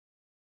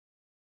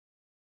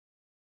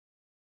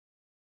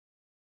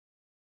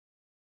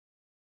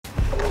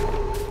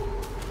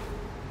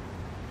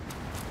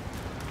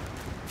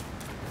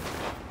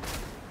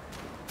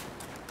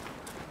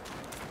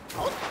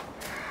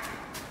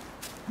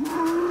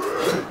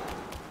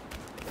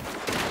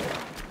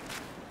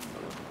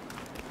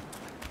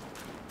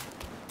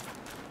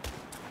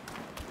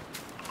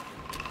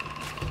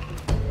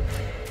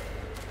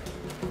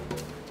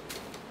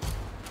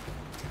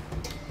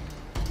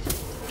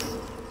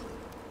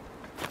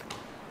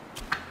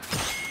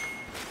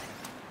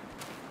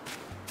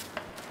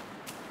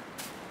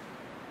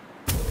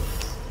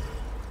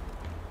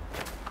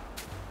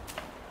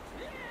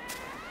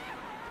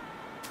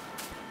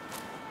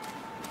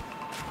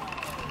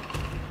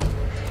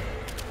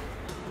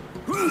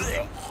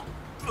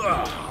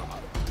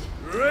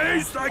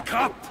Raise thy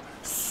cup,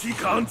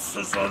 seek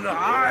answers on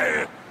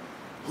high.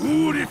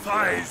 Who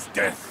defies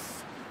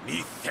death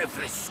neath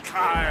every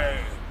sky?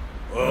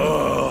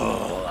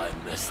 Oh, I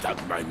messed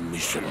up my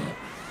mission.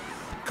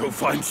 Go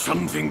find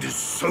something to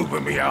sober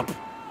me up.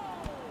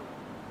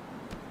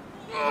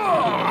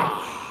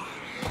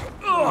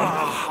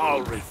 How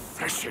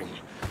refreshing.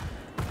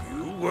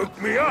 You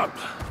woke me up.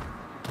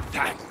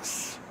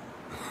 Thanks.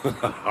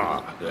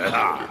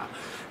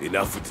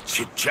 Enough with the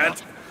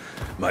chit-chat.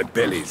 My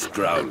belly's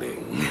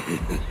growling.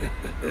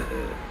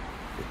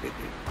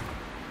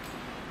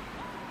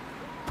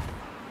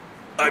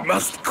 I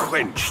must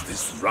quench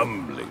this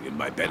rumbling in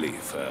my belly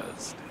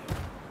first.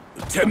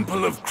 The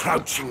Temple of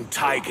Crouching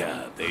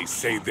Tiger. They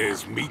say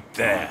there's meat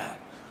there.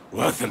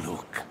 Worth a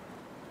look.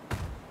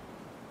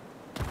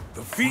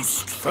 The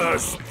feast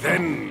first,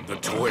 then the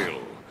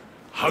toil.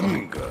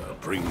 Hunger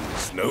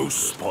brings no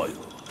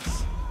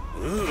spoils.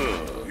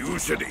 You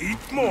should eat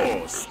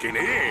more,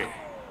 Skinny.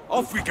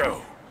 Off we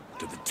go,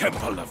 to the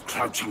Temple of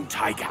Crouching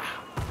Tiger.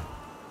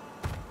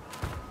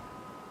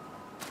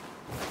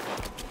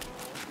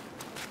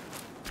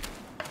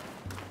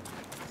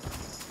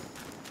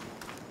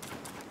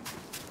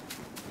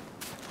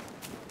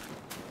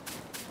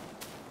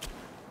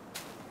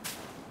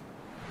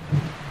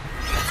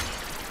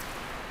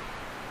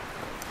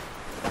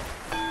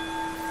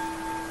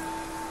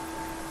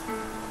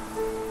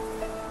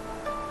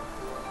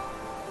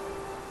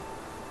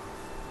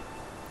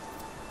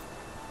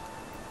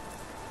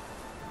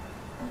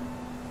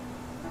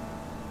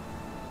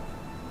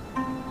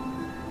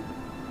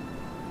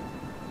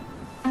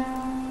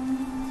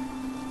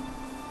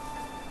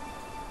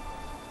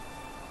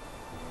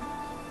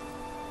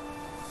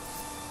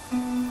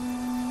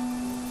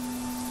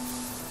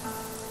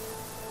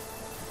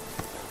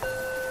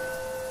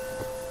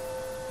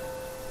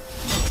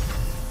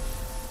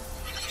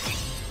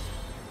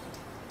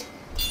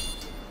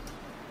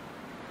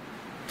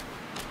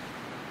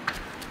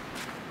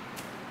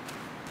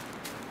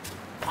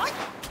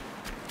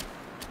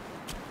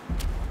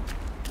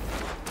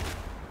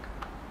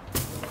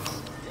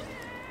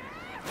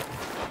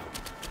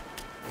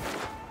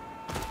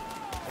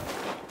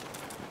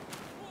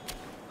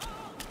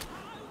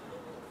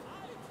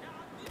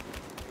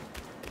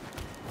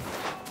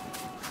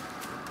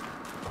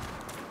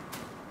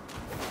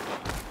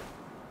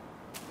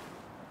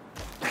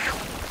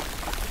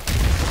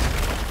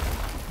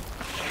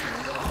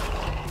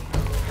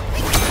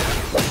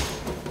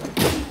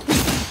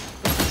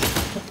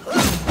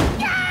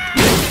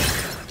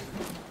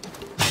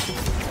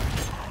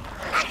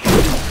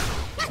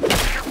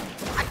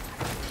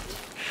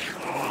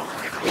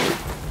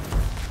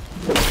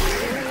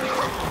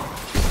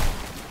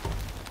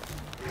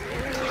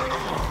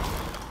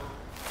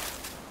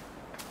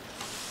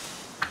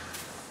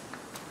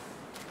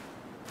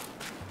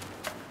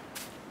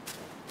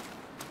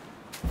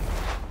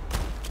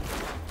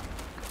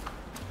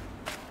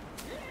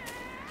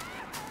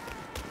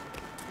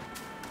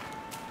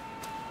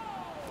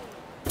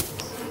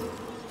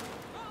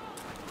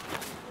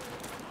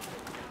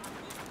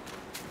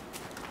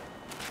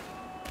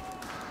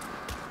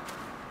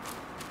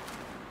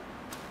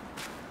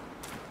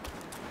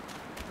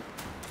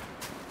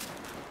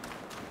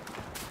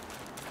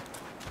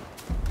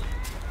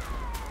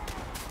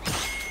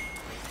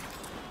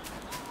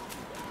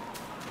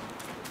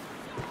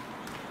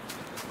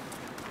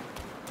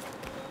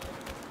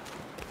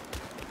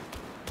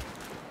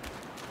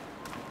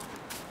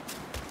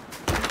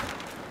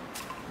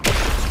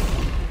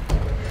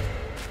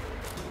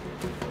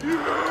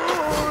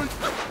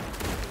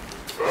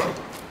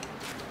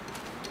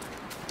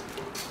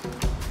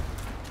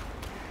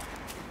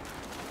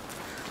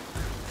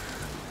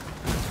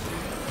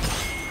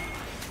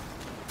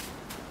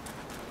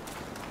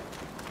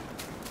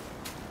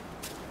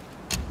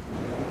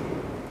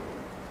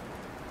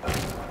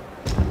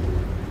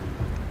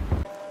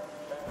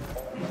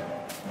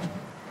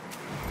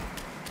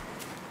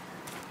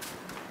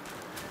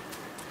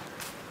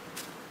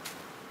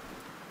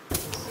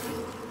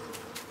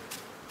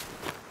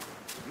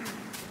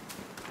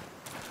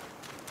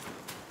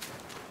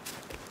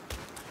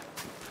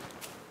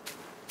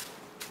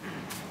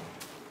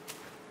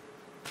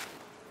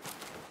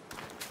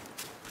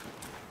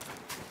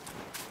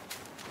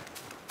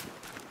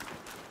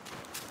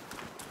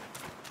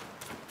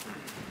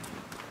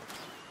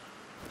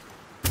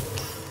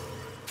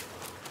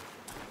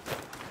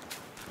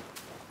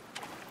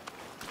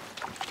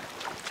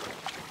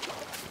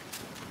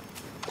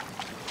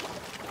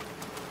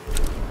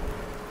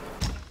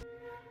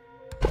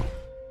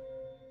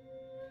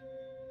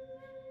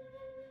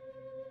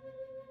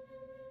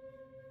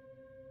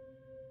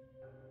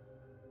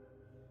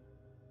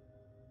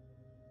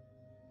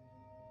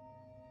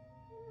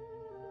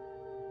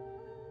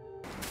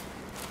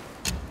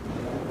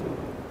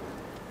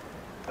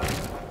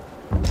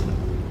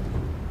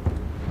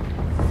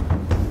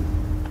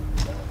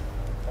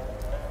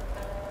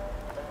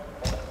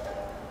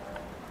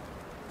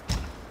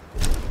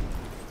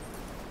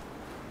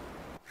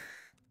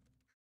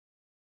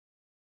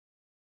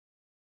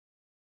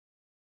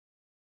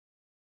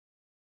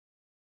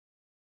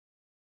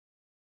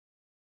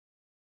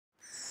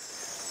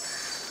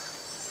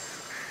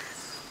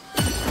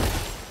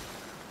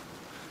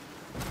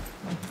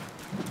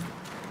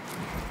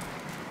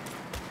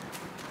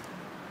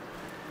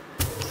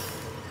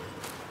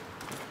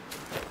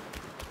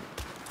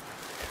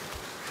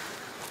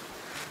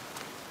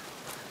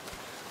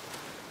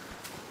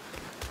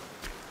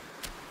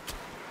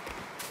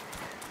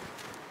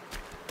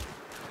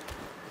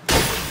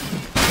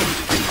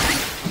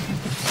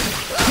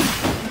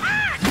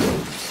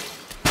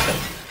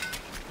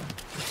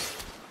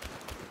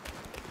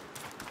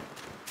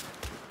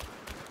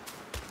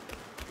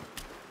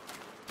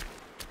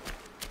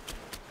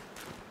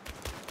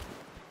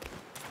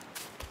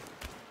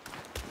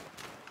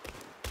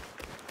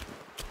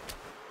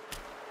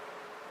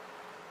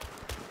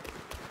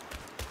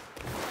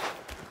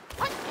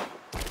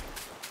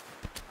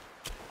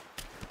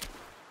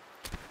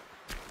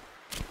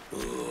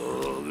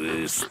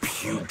 This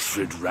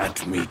putrid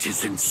rat meat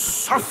is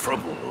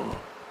insufferable.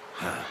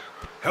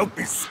 Help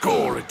me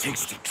score a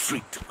tasty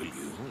treat, will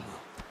you?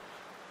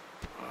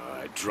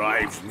 It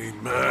drives me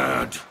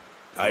mad.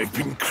 I've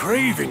been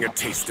craving a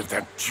taste of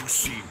that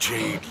juicy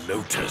jade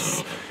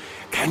lotus.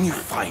 Can you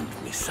find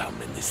me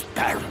some in this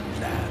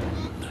barren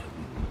land?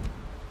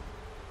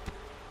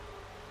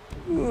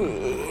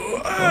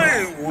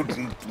 I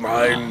wouldn't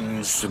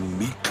mind some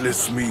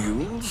meatless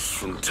meals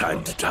from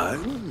time to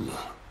time.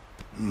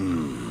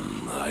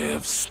 I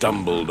have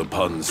stumbled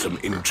upon some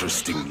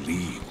interesting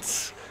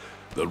leads.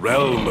 The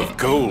realm of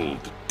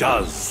gold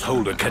does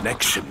hold a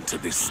connection to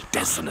this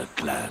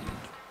desolate land.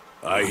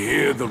 I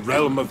hear the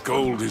realm of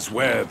gold is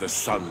where the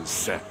sun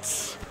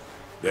sets.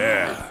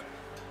 There,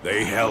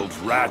 they held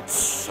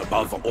rats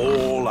above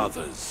all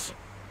others.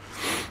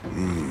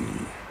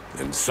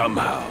 And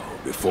somehow,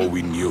 before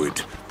we knew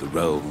it, the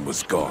realm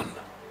was gone.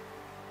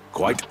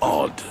 Quite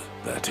odd,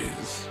 that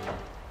is.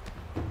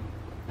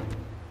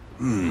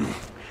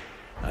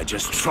 I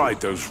just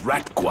tried those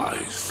rat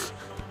guais.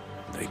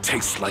 They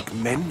taste like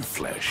men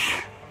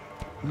flesh.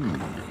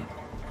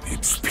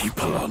 Its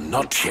people are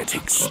not yet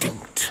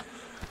extinct.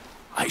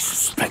 I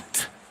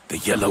suspect the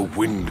Yellow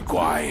Wind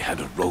Guai had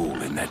a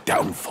role in their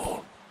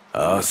downfall.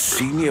 Our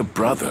senior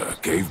brother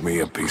gave me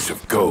a piece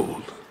of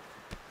gold.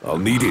 I'll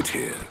need it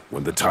here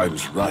when the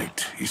time's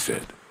right, he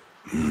said.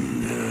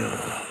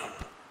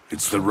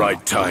 It's the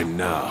right time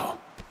now.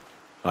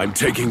 I'm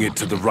taking it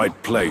to the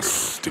right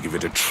place to give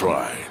it a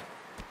try.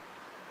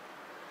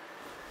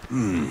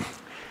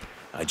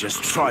 I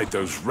just tried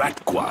those rat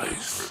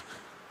guais.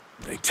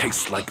 They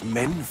taste like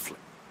men flesh.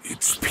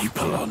 Its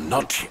people are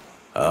not yet.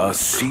 Our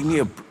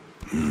senior...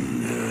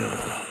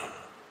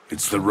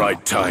 It's the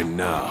right time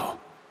now.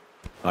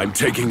 I'm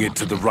taking it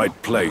to the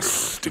right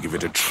place to give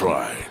it a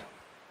try.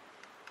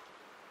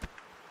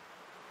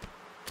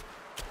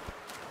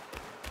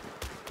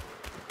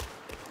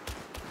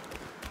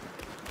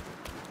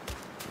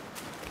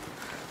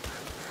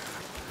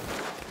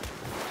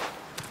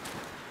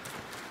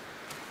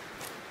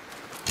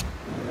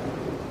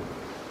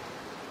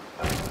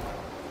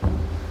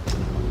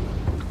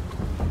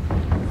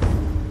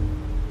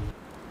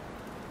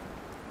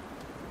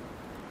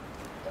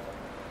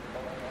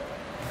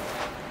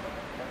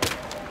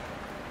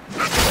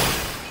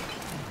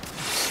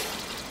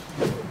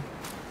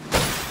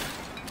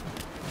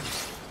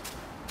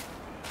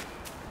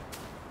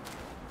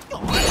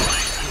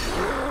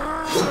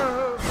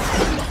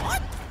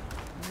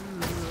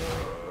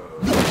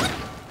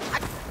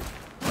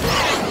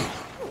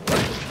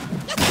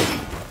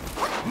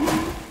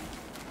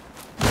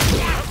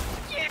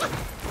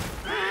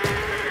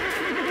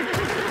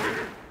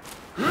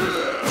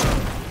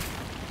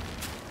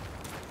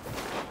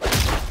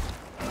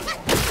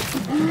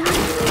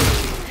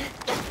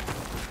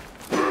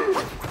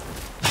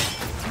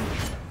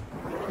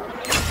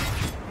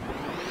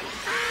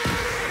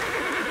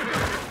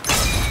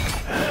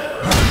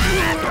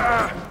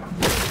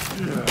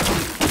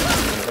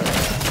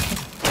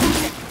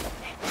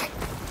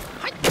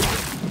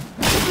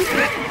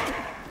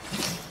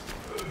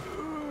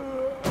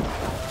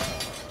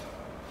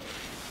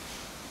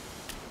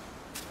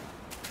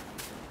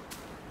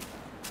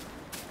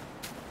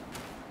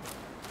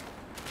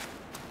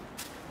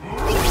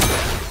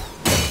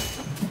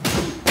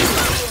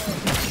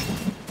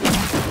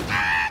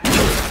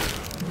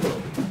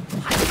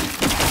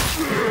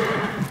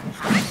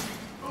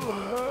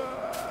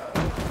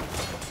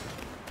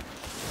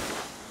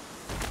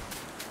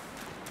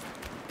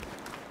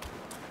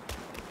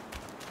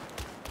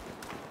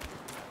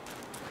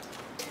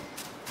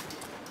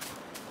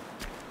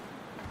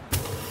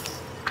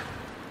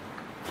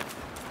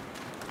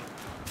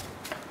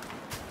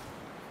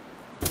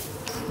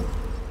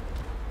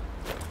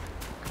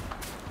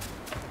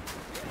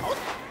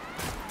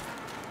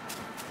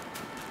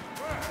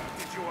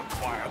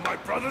 My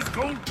brother's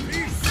gold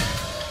piece!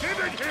 Give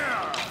it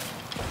here!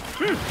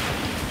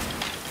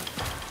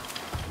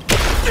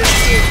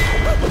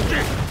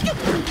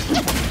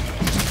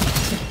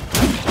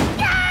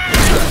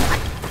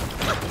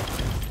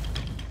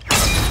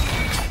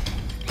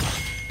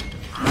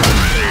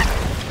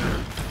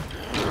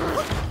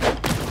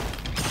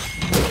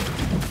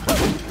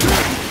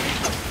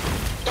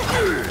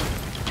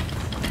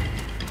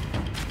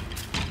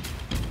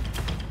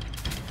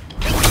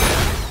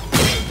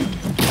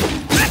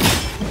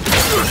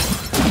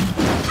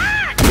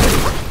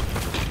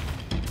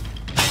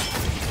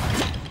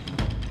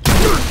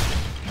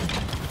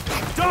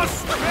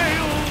 Dust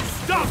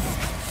fails, dust!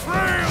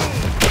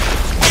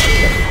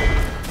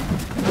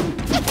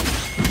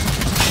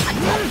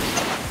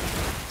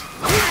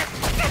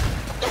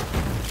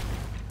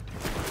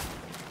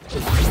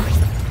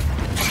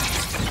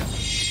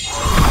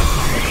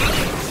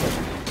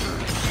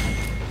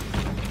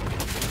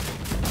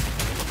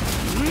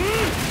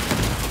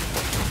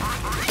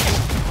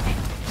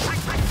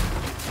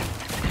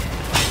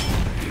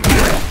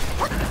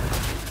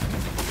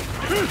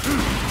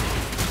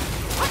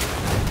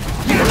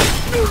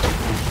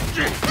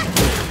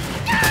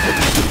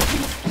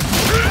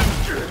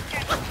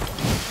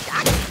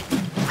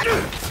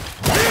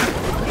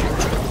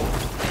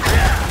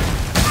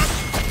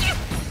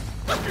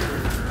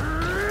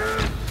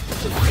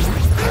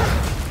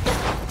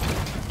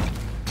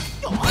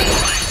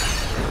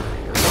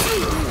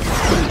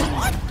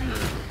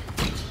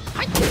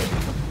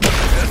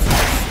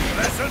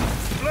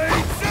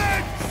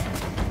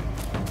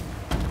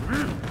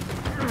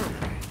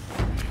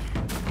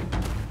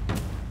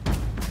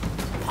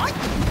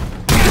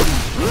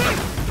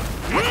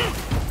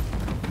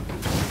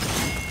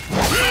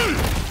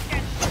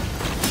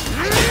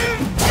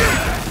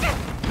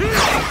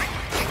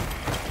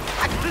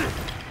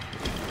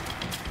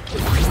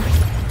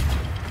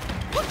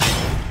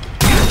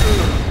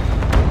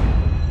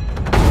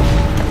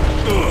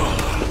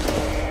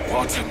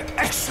 What an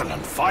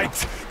excellent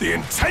fight! The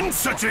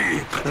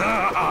intensity!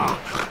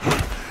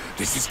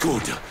 This is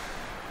good.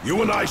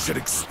 You and I should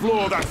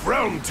explore that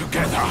realm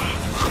together.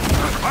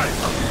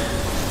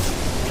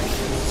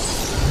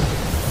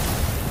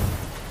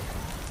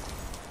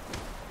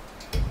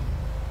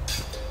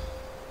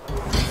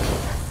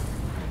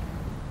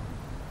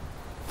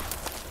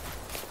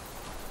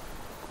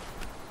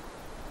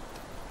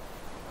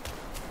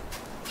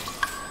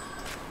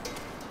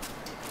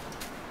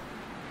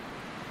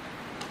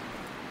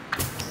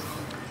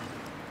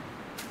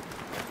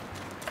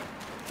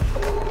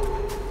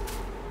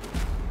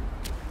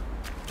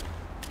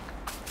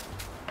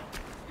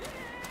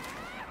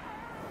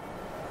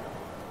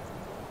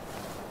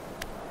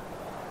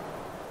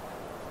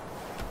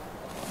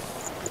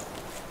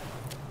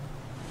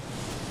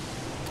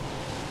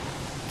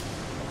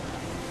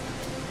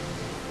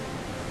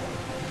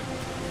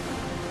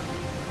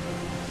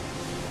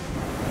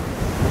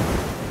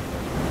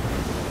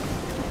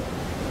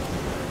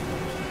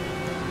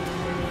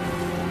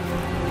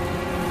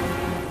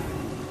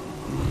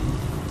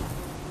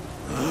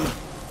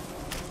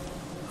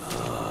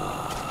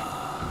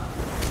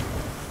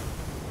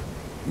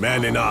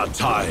 Men in our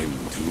time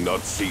do not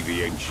see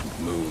the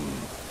ancient moon,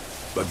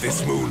 but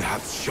this moon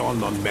hath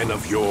shone on men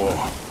of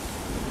yore.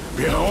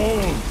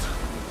 Behold!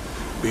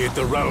 Be it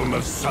the realm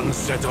of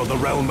sunset or the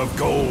realm of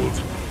gold,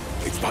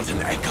 it's but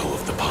an echo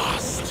of the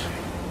past.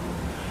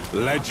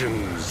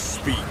 Legends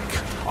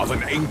speak of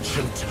an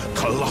ancient,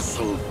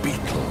 colossal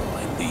beetle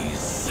in these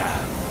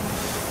sands.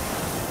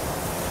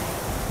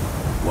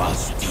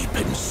 Whilst deep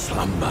in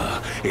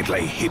slumber, it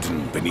lay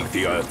hidden beneath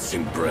the earth's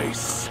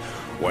embrace.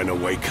 When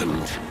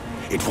awakened,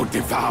 it would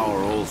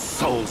devour all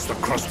souls that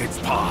crossed its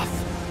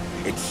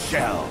path. Its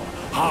shell,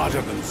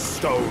 harder than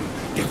stone,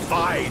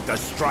 defied the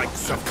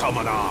strikes of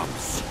common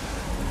arms.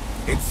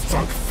 It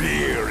struck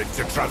fear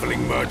into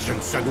traveling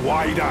merchants and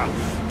wider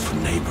to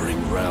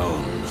neighboring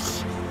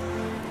realms.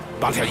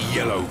 But a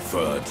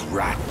yellow-furred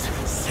rat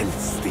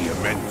sensed the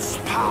immense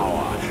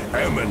power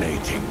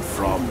emanating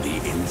from the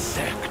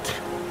insect.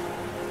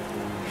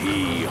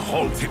 He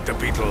halted the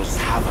beetle's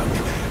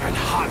havoc and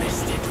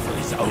harnessed it for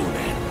his own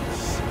ends.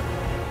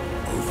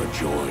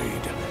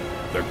 Overjoyed,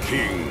 the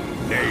king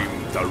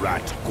named the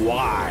rat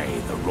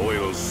Gwai, the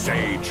royal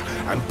sage,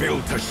 and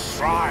built a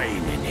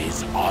shrine in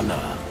his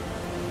honor.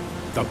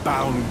 The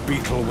bound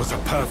beetle was a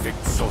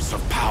perfect source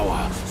of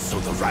power, so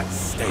the rat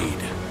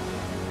stayed.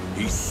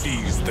 He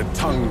seized the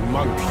tongue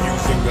monk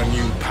using the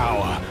new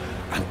power,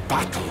 and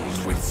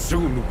battled with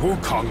Soon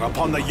Wukong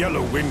upon the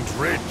Yellow Wind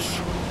Ridge.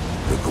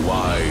 The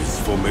Gwai's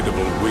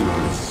formidable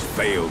wings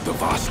veiled the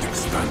vast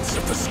expanse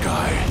of the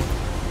sky.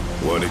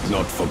 Were it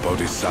not for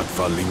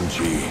Bodhisattva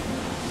Lingji,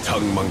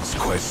 Tongue Monk's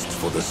quest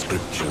for the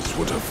scriptures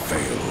would have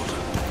failed.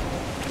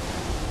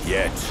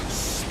 Yet,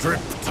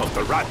 stripped of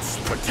the rat's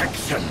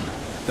protection,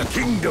 the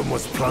kingdom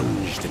was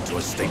plunged into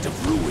a state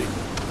of ruin.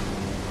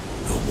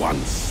 The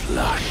once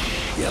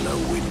lush Yellow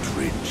Wind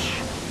Ridge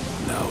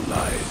now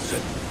lies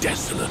a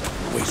desolate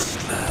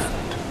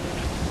wasteland.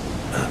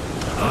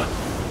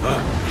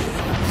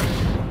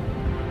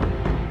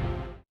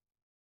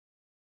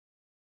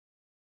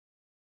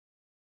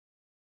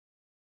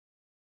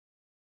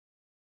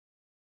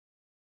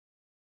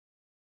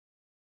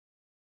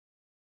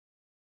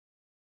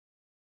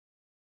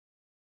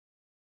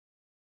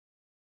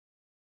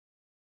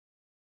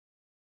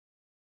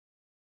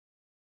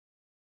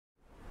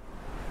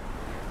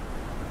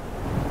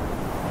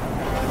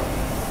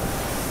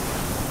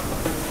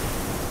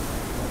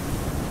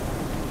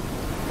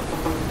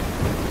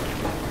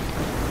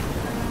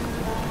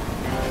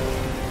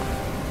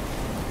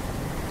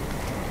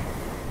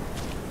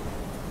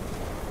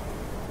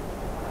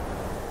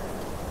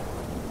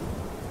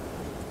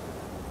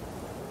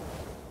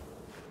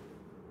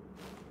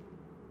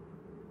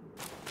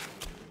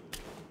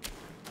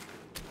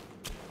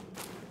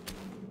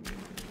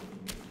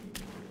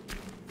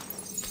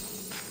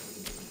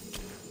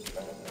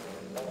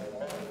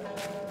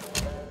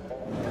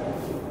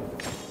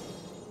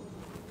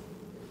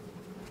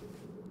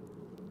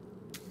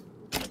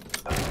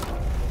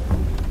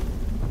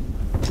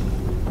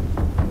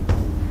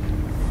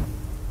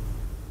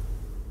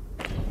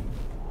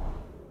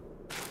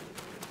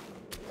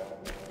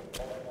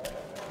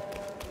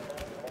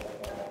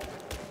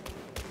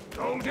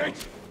 Hold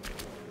it!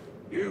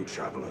 You,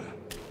 traveler.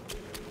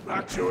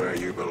 Back to where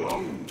you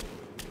belong.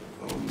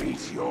 Or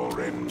meet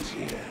your end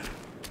here.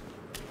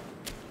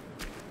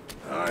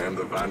 I am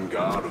the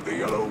vanguard of the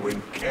Yellow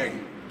Wind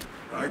King.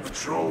 I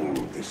patrol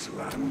this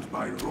land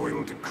by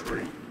royal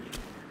decree.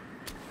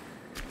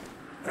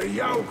 A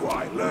Yao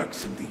Guai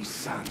lurks in these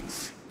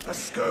sands, a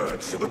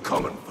scourge to the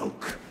common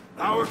folk.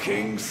 Our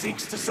king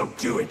seeks to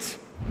subdue it.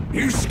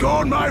 You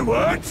scorn my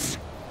words?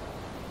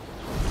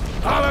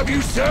 I'll have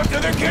you served to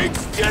the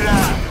king's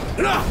dinner!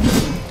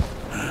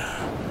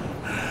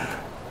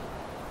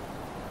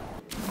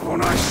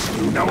 One I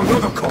slew, now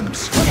another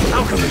comes.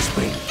 How can this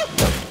be?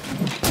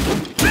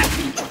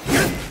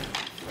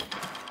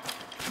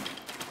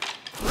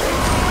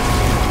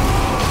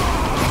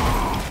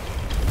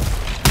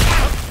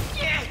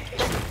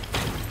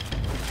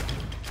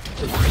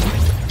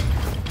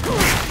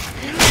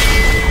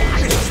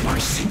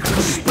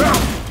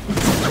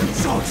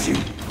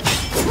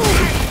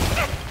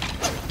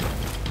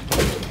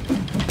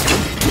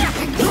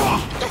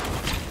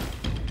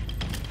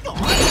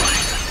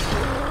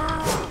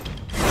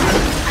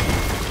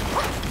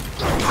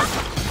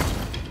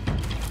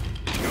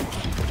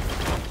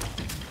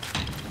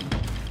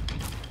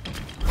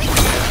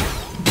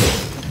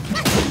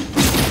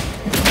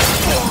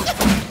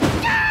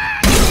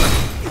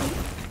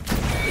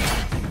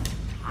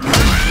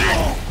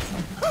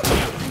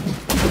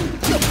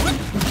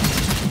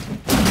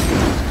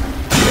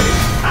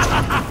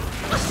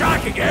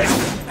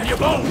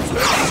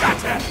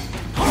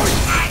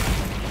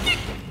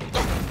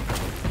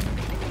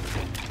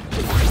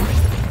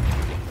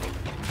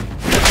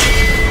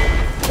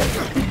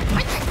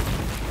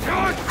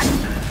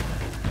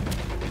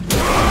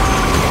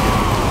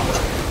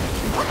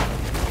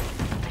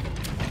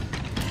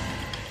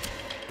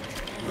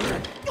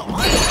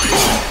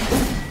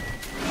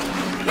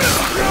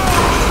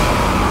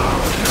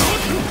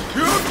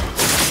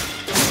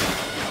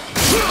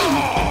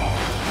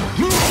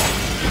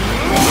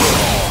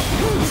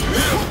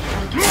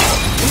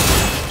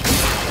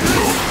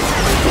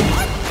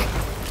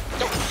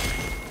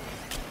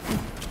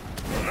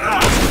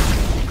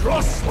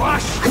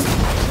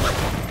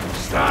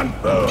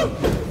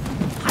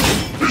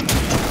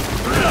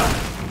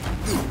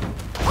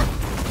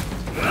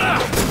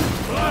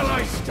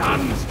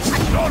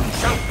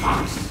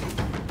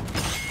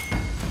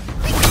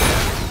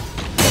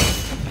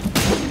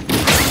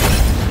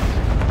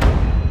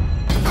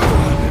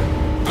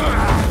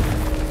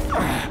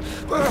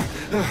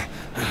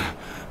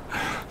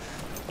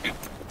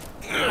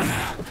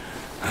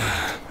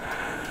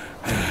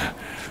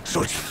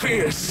 Such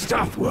fierce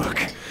staff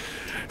work.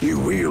 You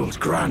wield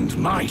grand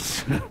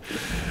might.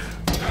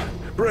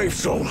 Brave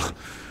soul,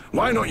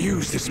 why not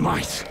use this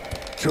might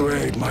to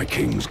aid my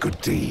king's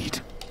good deed?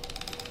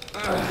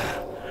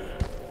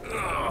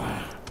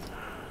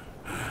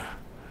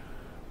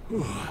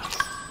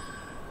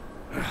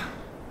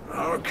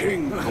 Our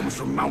king comes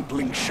from Mount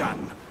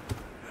Lingshan.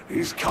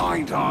 His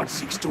kind heart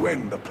seeks to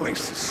end the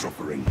place's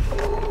suffering.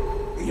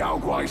 The Yao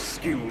Guai's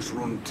skills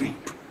run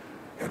deep,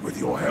 yet with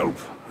your help,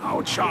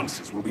 our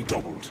chances will be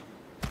doubled.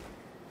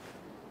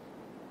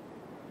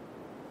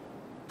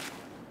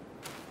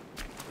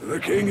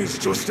 The king is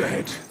just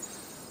ahead.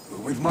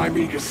 With my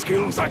meager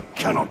skills, I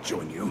cannot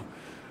join you.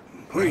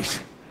 Please,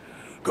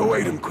 go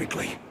aid him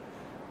quickly.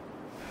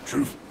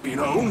 Truth be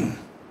known,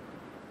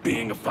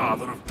 being a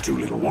father of two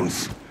little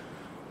ones,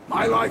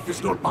 my life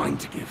is not mine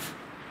to give.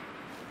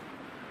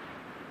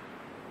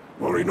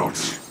 Worry not,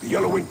 the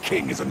Yellowwind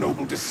King is a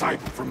noble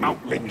disciple from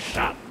Mount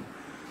Lingshan.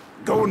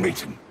 Go and meet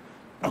him.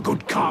 A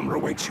good karma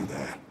awaits you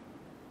there.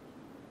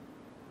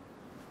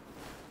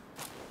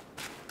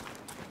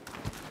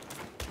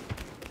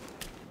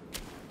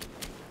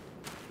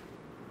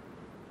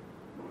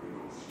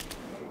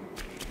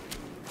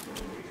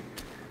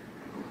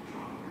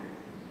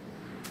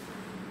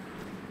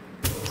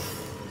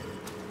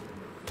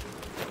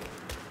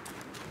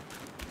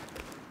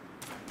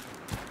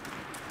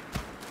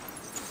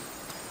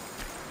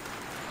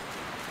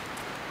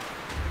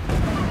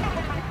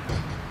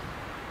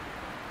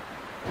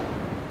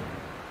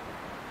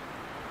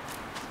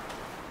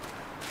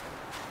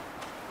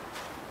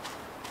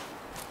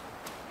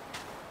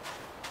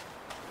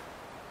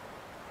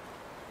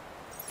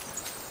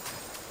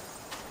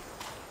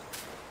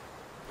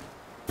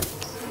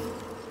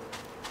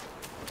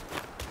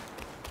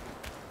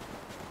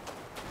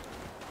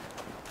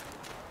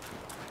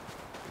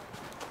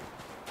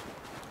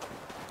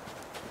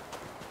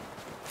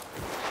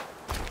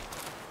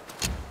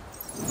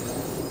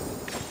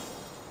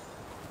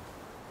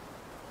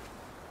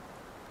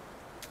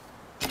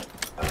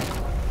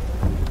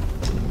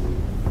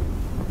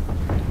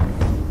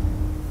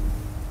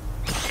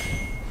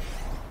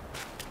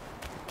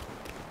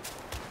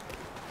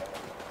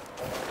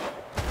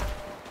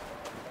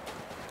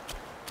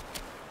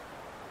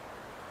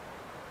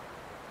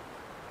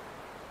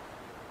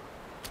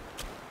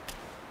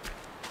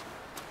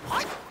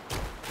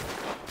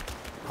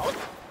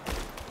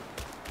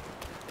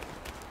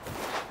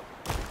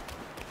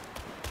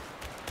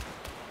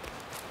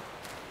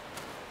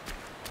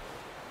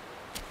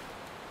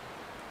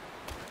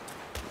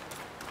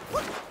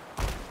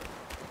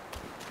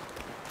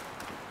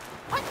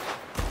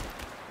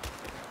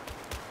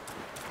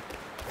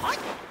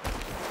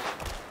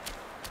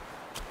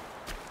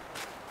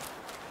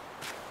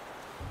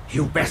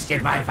 You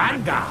bested my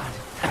vanguard.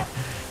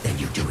 Then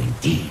you do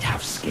indeed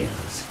have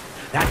skills.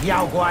 That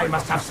Yao Guai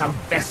must have some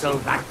vessel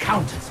that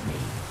counters me.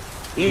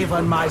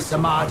 Even my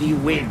Samadhi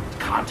wind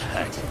can't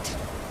hurt it.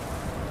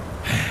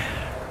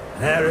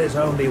 There is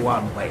only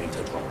one way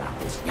to draw out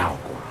this Yao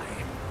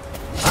Guai.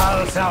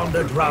 I'll sound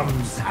the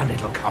drums and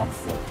it'll come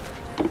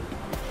forward.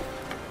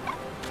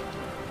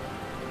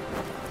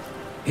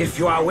 If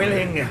you are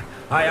willing,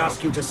 I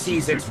ask you to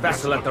seize its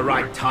vessel at the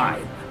right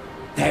time.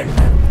 Then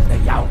the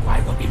Yao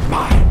Guai will be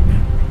mine.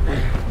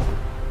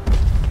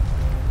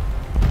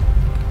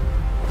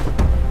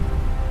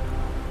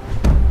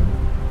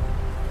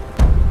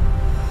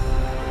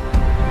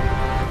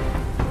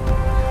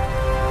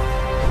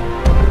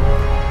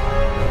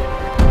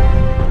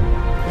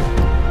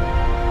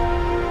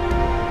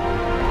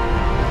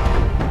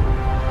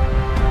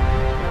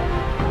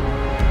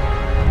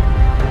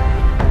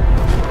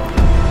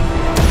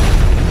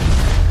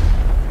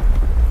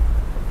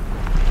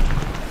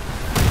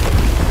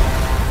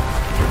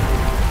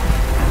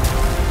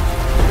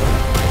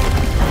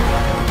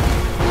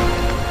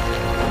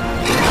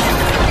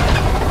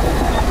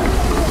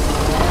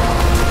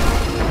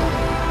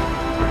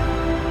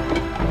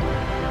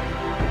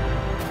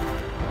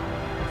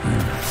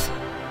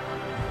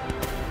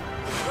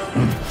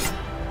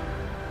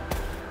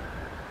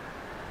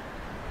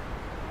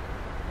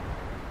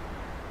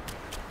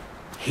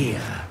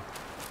 Here,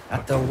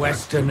 at the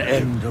western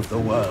end of the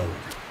world,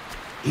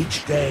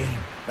 each day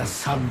the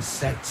sun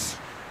sets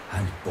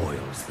and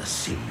boils the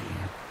sea.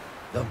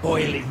 The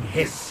boiling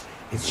hiss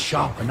is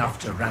sharp enough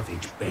to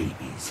ravage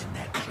babies in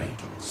their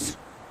cradles.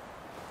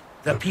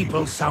 The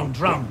people sound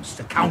drums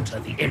to counter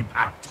the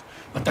impact,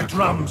 but the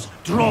drums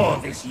draw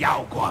this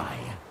Yao Guai.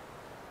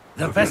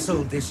 The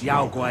vessel this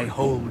Yao Guai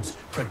holds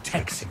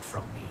protects it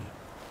from me.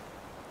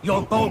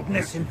 Your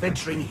boldness in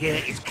venturing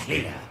here is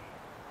clear.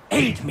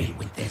 Aid me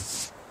with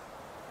this.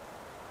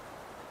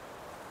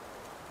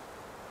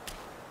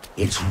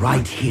 It's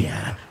right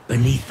here,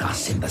 beneath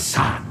us in the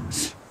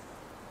sands.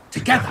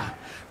 Together,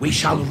 we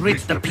shall rid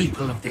the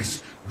people of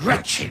this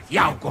wretched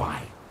Yao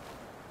Guai.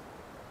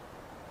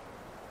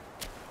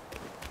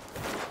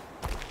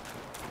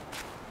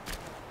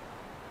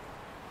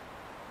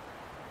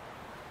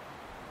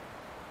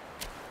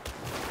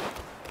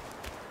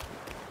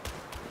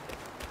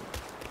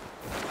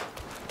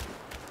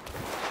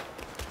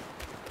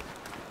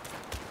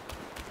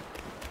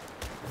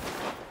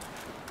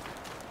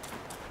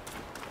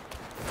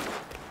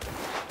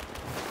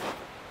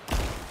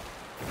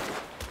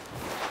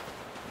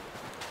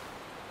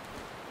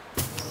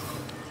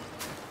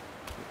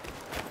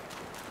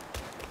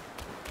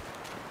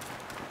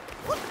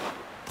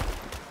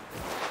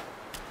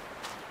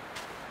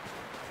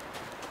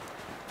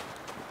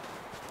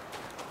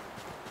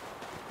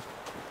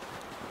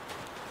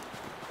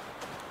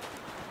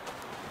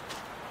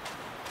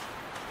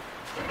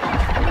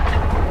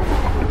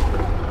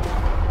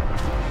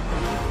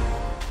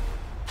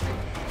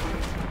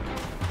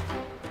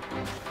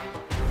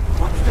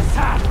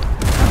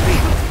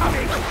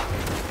 coming!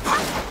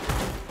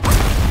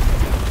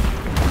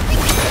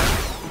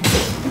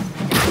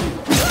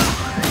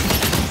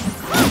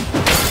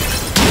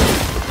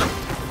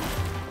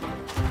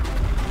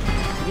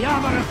 The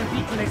armor of the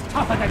beetle is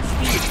tougher than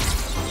steel,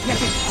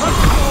 yet its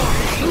first sword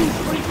is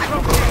hugely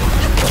broken.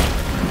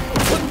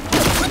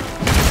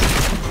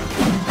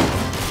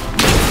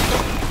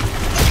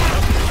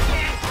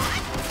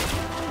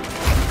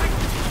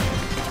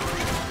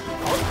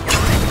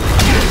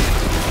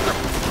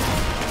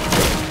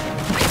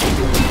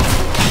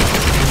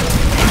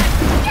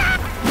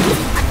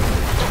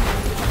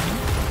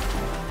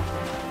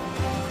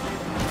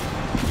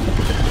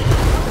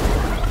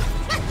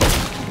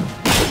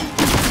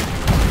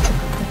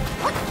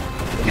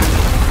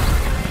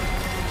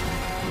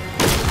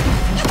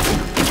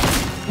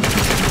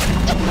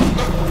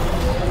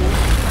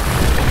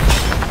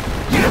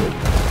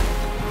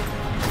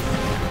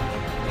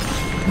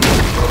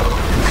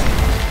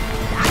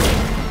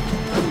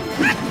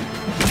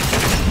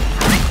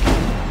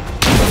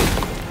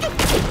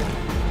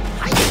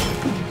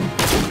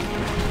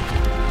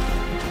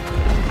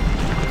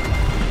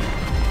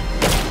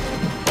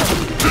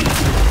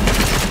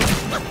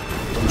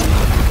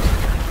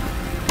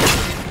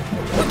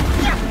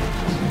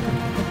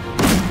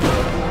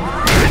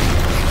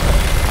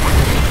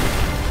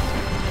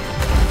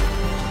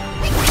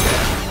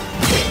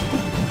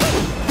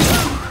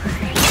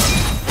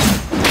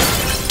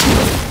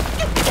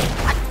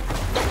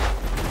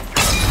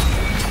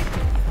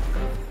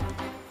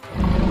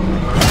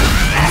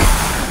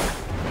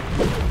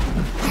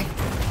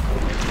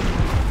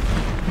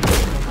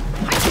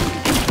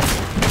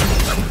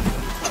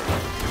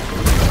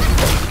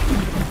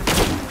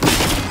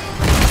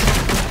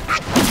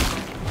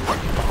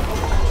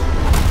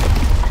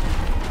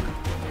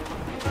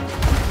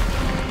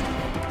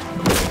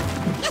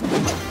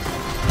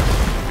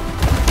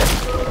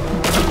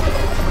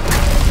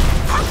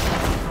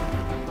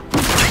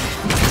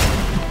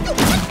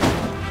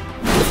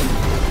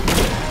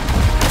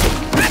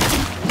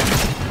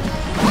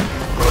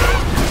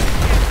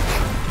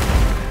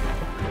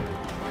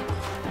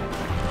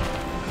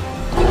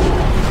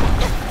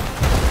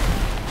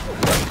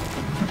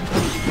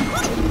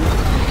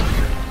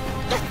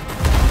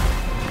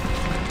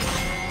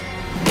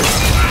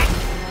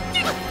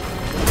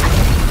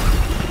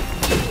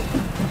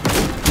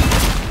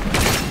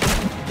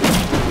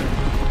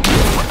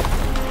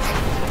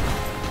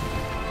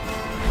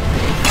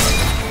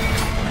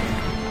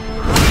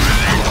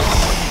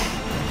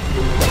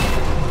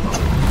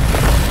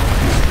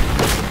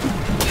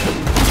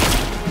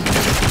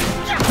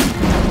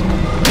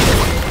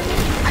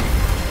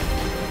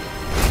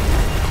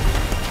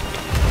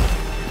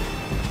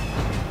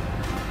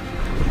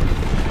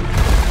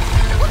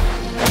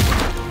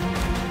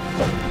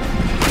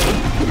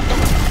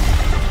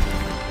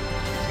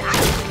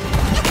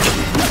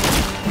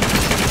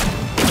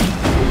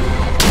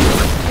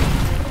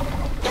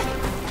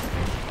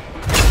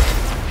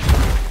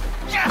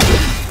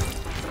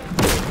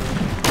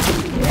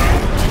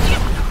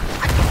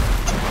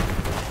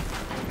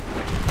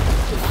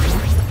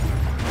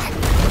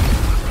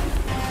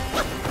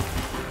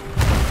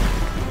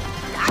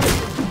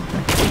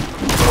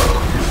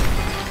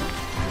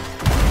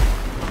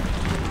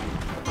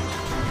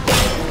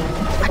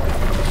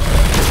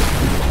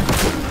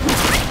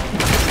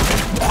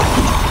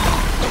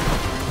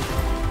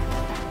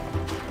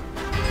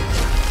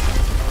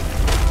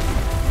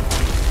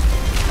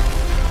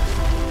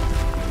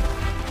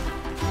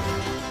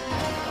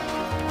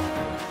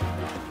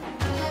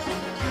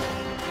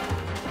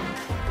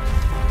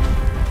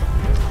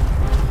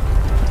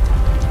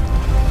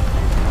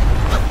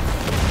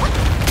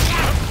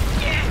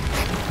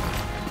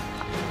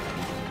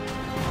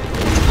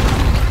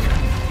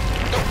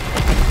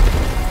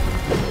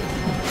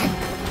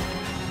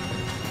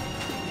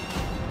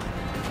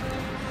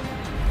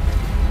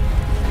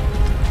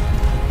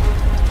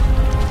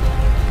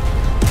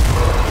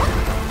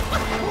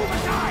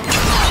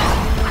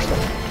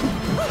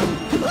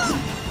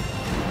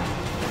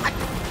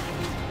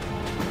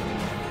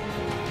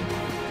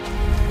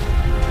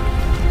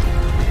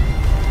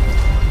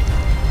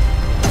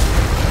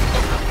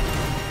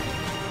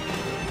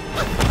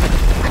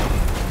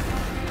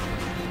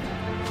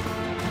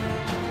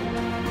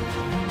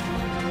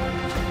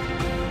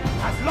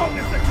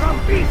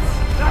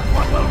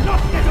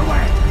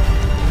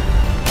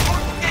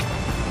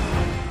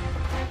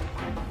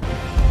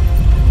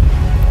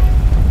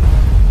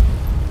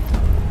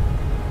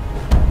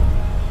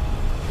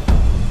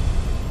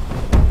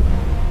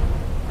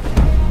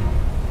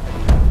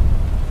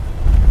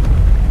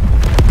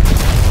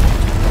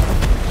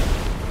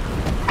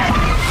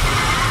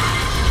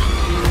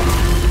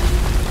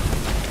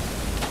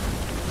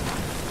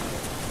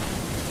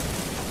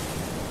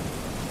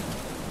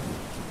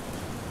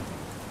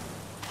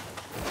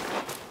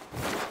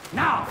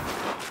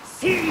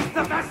 Seize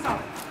the vessel!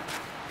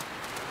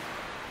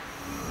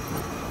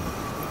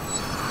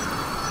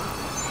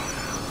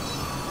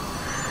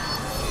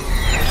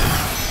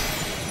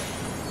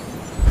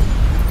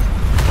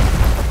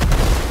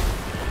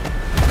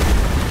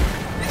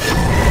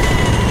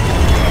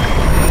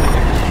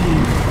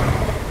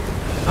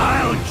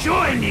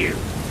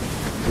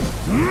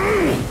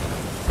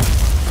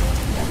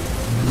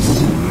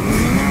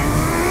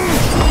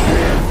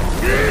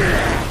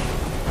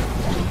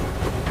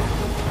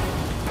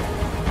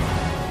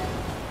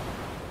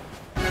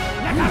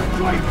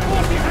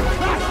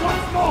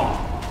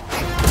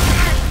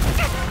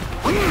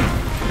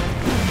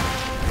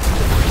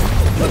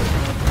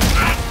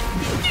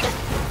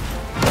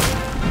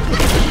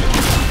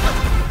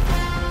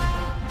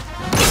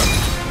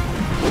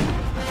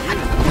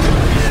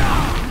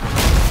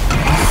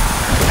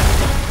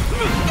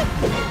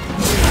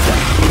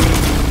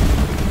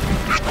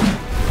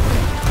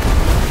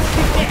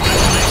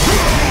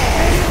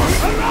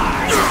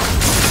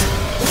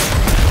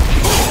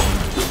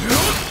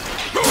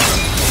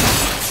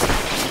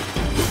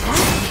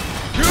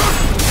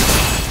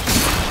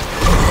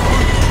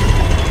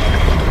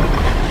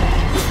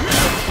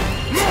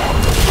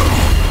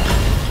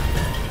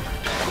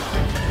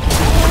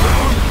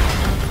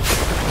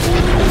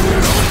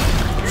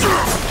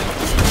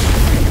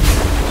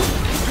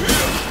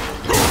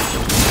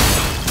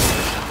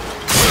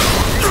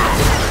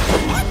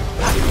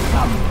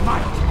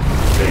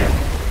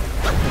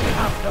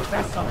 the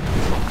vessel.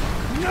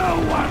 No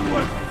one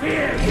will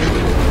fear you!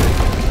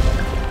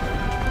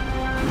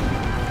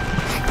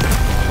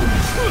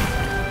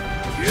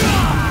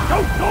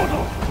 Don't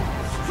dawdle!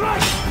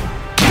 Strike!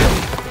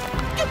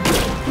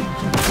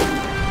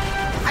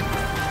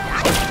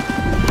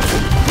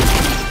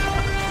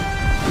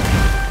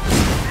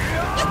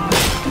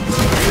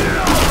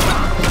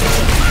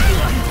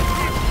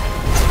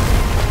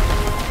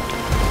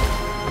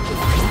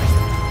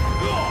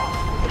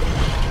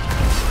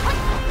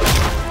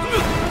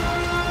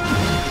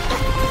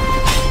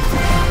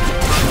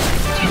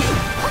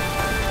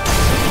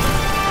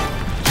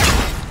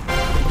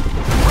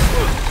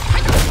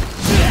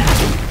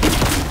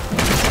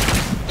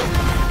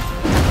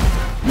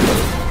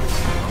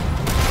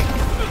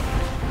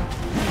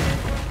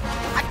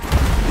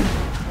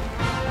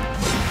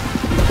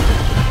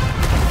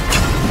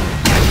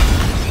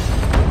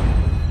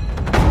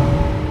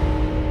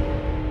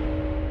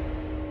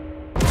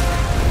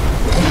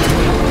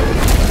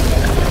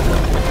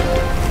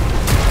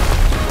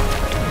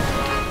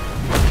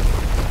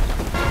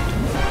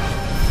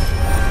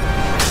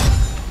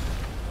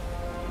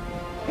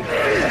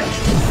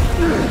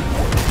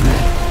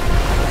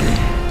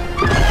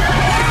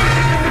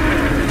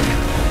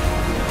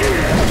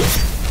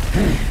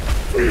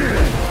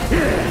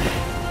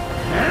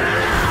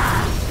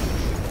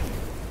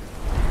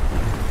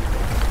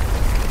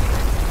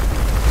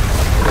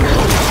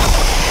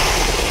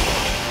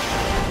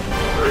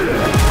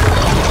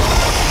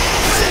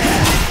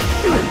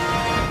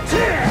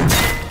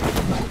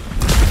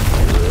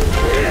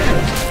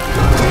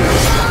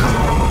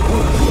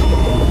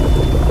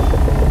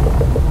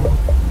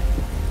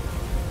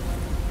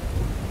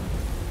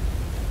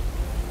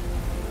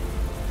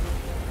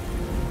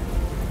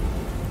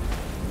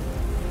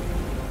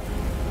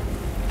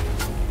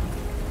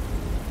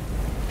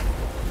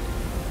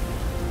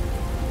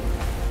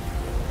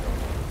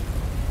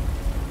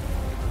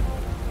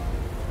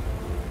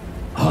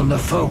 On the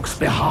folk's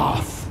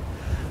behalf,